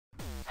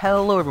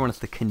Hello everyone, it's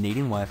the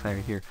Canadian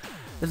Wifier here.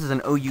 This is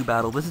an OU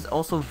battle. This is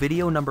also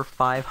video number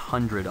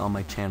 500 on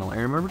my channel. I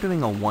remember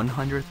doing a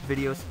 100th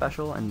video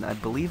special, and I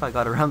believe I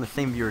got around the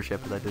same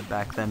viewership as I did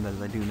back then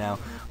as I do now.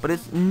 But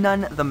it's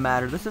none the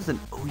matter. This is an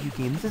OU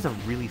game. This is a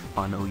really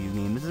fun OU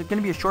game. This is going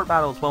to be a short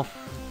battle as well.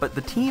 But the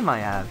team I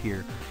have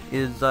here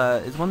is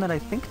one that I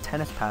think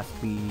tennis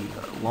passed me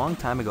a long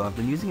time ago. I've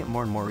been using it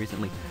more and more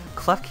recently.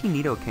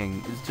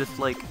 KlefKing is just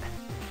like...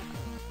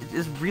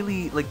 is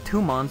really like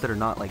two mons that are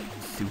not like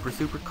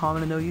super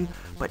common in OU,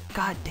 but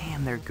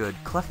goddamn they're good.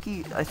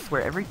 KlefKing, I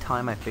swear, every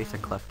time I face a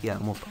KlefKing I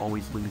almost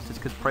always lose,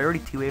 just because priority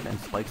 2-wave and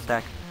spike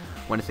stack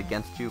when it's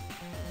against you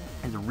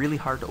is really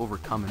hard to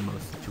overcome in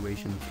most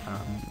situations.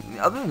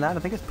 Other than that, I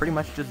think it's pretty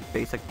much just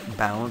basic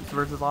balance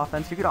versus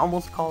offense. You could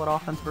almost call it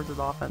offense versus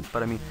offense,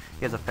 but I mean,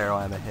 he has a Pharaoh,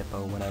 I have a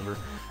Hippo, whatever.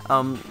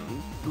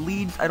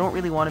 Leads, I don't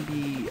really want to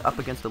be up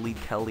against a lead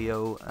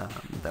Kelio.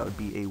 That would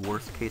be a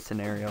worst case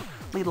scenario.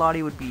 Lead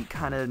Lottie would be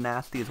kind of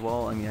nasty as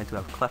well. I mean, I do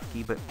have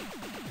KlefKing, but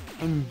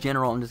in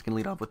general, I'm just going to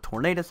lead off with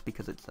Tornadus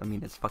because it's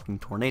fucking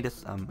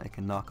Tornadus. It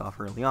can knock off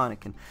early on. It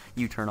can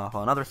U-turn off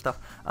on other stuff.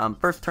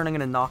 First turn, I'm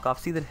going to knock off.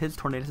 See that his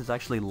Tornadus is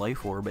actually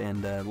Life Orb,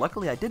 and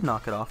luckily I did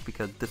knock it off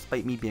because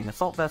despite me being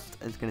Assault Vest,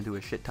 it's going to do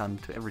a shit ton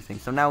to everything.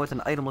 So now it's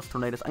an itemless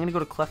Tornadus. I'm going to go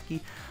to KlefKing.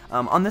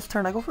 On this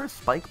turn, I go for a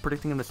Spike,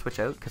 predicting him to switch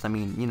out because, I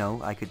mean, you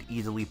know, I could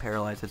easily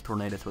paralyze his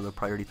Tornadus with a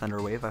priority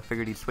Thunder Wave. I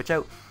figured he'd switch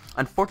out.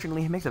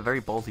 Unfortunately, he makes a very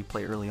ballsy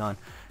play early on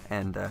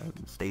and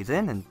stays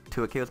in, and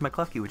 2 KOs my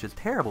KlefKing, which is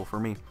terrible for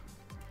me.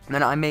 And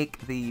then I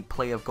make the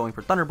play of going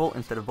for Thunderbolt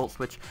instead of Volt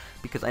Switch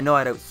because I know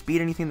I'd outspeed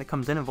anything that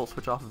comes in and Volt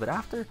Switch off of it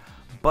after,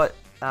 but,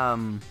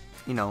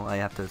 you know, I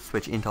have to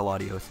switch into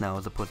Latios now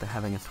as opposed to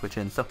having a switch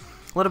in, so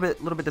a little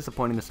bit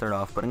disappointing to start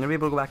off, but I'm going to be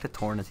able to go back to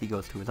Torn as he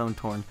goes to his own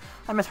Torn.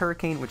 I miss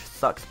Hurricane, which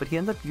sucks, but he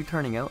ends up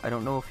U-turning out. I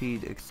don't know if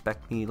he'd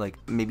expect me, like,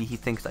 maybe he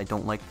thinks I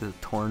don't like the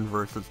Torn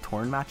versus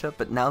Torn matchup,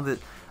 but now that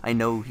I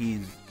know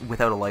he's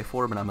without a Life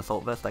Orb and I'm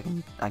Assault Vest,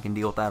 I can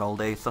deal with that all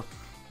day, so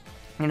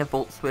I'm going to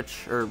Volt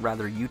Switch, or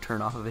rather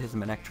U-turn off of his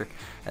Manectric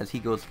as he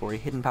goes for a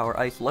Hidden Power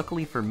Ice.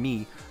 Luckily for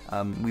me,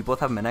 we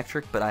both have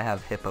Manectric, but I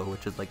have Hippo,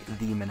 which is like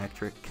the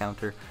Manectric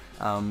counter.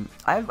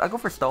 I go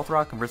for Stealth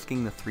Rock,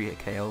 risking the 3-hit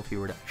KO if he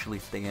were to actually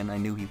stay in. I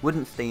knew he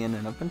wouldn't stay in,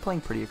 and I've been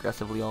playing pretty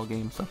aggressively all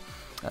game, so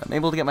I'm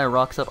able to get my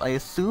rocks up. I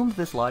assumed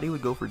this Lottie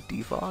would go for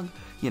Defog,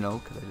 you know,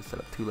 because I just set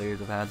up 2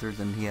 layers of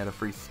hazards and he had a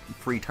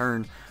free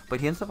turn, but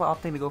he ends up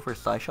opting to go for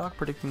Psyshock,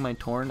 predicting my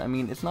Torn. I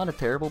mean, it's not a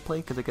terrible play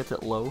because it gets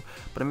it low,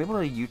 but I'm able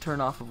to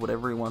U-turn off of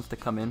whatever he wants to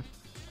come in.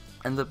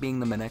 Ends up being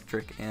the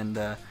Manectric,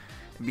 and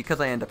because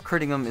I end up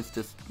critting him, it's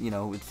just, you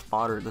know, it's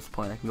fodder at this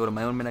point. I can go to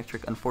my own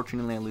Manectric.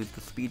 Unfortunately, I lose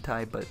the speed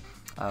tie, but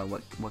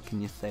what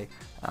can you say?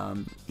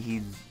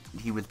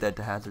 He was dead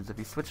to hazards if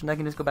he switched, and I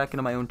can just go back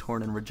into my own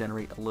Torn and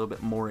regenerate a little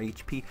bit more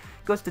HP.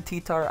 Goes to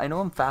T-Tar. I know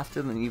I'm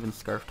faster than even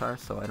Scarftar,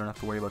 so I don't have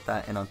to worry about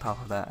that, and on top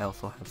of that, I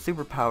also have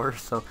Superpower,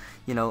 so,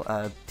 you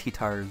know,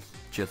 T-Tar is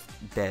just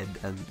dead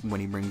when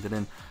he brings it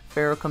in.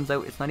 Pharaoh comes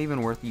out. It's not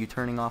even worth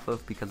U-turning off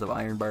of because of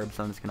Iron Barb,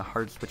 so I'm just going to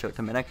hard switch out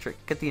to Manectric,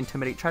 get the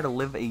Intimidate, try to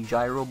live a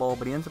Gyro Ball,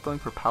 but he ends up going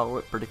for Power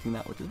Whip, predicting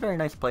that, which is a very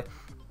nice play.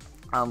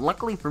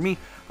 Luckily for me,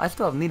 I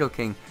still have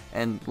Nidoking,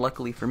 and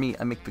luckily for me,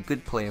 I make the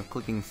good play of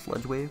clicking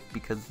Sludge Wave,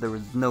 because there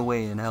was no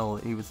way in hell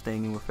he was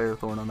staying in with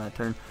Ferrothorn on that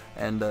turn,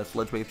 and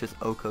Sludge Wave just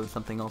OHKO'd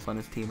something else on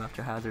his team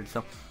after Hazard,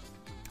 so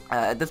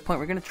at this point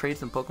we're going to trade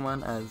some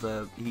Pokemon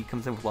as he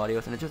comes in with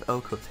Latios, and it just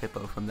OHKO's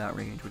Hippo from that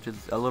range, which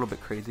is a little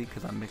bit crazy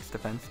because I'm mixed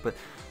defense, but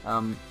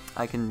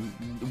I can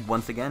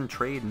once again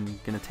trade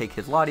and going to take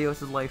his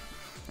Latios'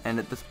 life, and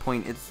at this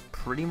point it's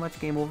pretty much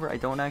game over. I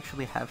don't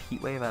actually have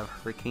Heat Wave, I have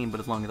Hurricane, but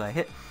as long as I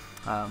hit,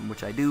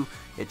 which I do,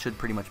 it should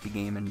pretty much be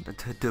game, and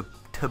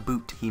to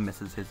boot, he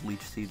misses his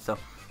Leech Seed, so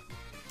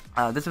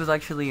this was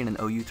actually in an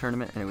OU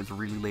tournament, and it was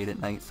really late at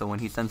night, so when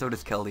he sends out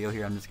his Keldeo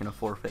here, I'm just going to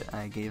forfeit.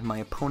 I gave my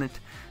opponent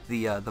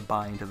the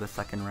bye into the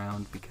second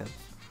round because,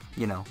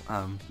 you know,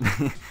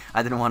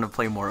 I didn't want to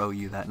play more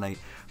OU that night,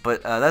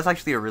 but that's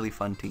actually a really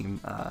fun team.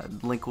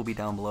 Link will be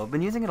down below. I've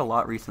been using it a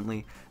lot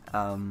recently.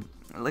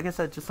 Like I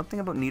said, just something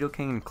about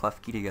Nidoking and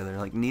KlefKing together.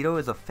 Like, Nido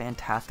is a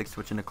fantastic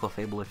switch into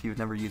Clefable if you've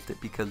never used it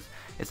because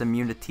it's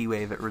immune to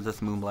T-Wave, it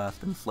resists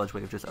Moonblast, and Sludge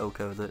Wave just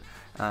OHKOs it.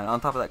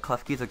 On top of that,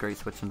 KlefKing is a great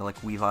switch into, like,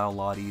 Weavile,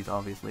 Lotties,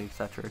 obviously,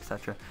 etc.,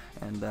 etc.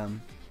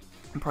 And,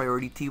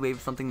 priority T-Wave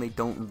is something they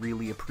don't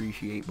really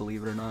appreciate,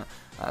 believe it or not.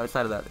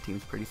 Outside of that, the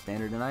team's pretty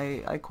standard, and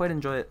I quite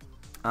enjoy it.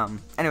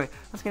 Anyway,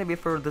 that's going to be it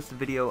for this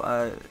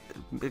video.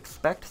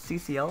 Expect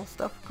CCL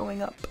stuff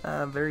going up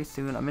very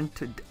soon.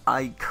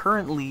 I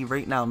currently,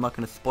 right now, I'm not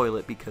going to spoil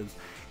it because,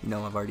 you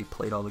know, I've already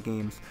played all the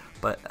games,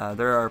 but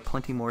there are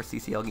plenty more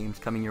CCL games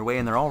coming your way,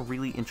 and they're all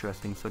really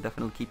interesting, so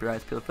definitely keep your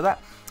eyes peeled for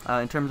that.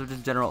 In terms of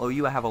just general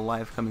OU, I have a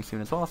live coming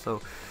soon as well,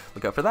 so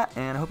look out for that,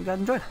 and I hope you guys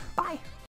enjoyed. Bye!